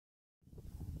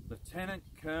Lieutenant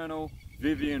Colonel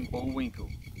Vivien Bullwinkle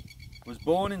was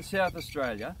born in South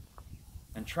Australia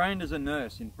and trained as a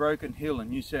nurse in Broken Hill in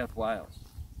New South Wales.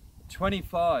 At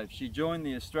 25, she joined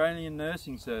the Australian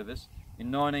Nursing Service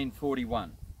in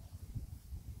 1941.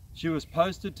 She was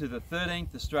posted to the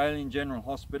 13th Australian General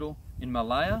Hospital in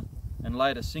Malaya and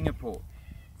later Singapore.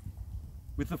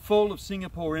 With the fall of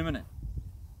Singapore imminent,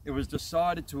 it was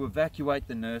decided to evacuate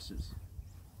the nurses.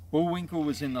 Bullwinkle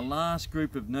was in the last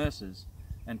group of nurses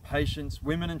and patients,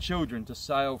 women and children, to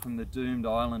sail from the doomed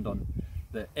island on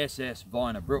the SS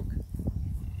Viner Brook.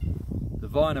 The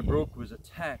Viner Brook was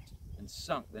attacked and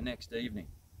sunk the next evening,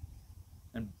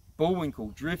 and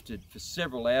Bullwinkle drifted for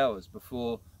several hours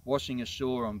before washing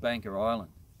ashore on Banker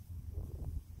Island.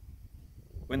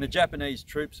 When the Japanese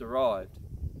troops arrived,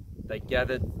 they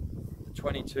gathered the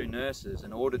 22 nurses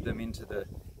and ordered them into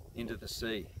the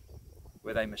sea,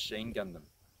 where they machine gunned them.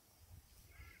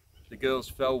 The girls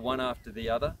fell one after the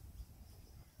other.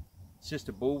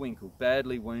 Sister Bullwinkle,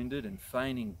 badly wounded and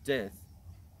feigning death,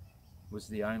 was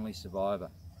the only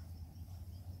survivor.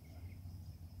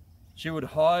 She would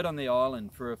hide on the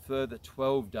island for a further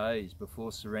 12 days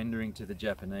before surrendering to the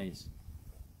Japanese.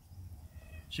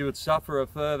 She would suffer a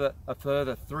further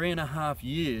 3.5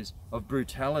 years of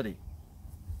brutality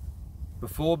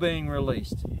before being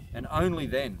released, and only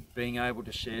then being able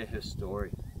to share her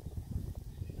story.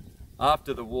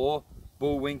 After the war,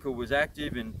 Bullwinkle was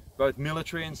active in both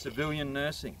military and civilian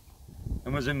nursing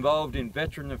and was involved in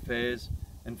veteran affairs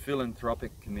and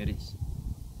philanthropic committees.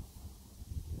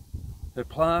 Her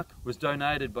plaque was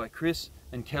donated by Chris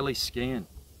and Kelly Scan,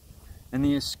 and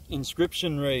the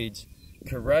inscription reads,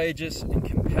 "Courageous and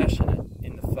compassionate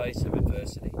in the face of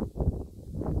adversity."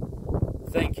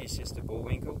 Thank you, Sister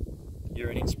Bullwinkle.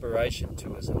 You're an inspiration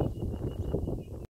to us all.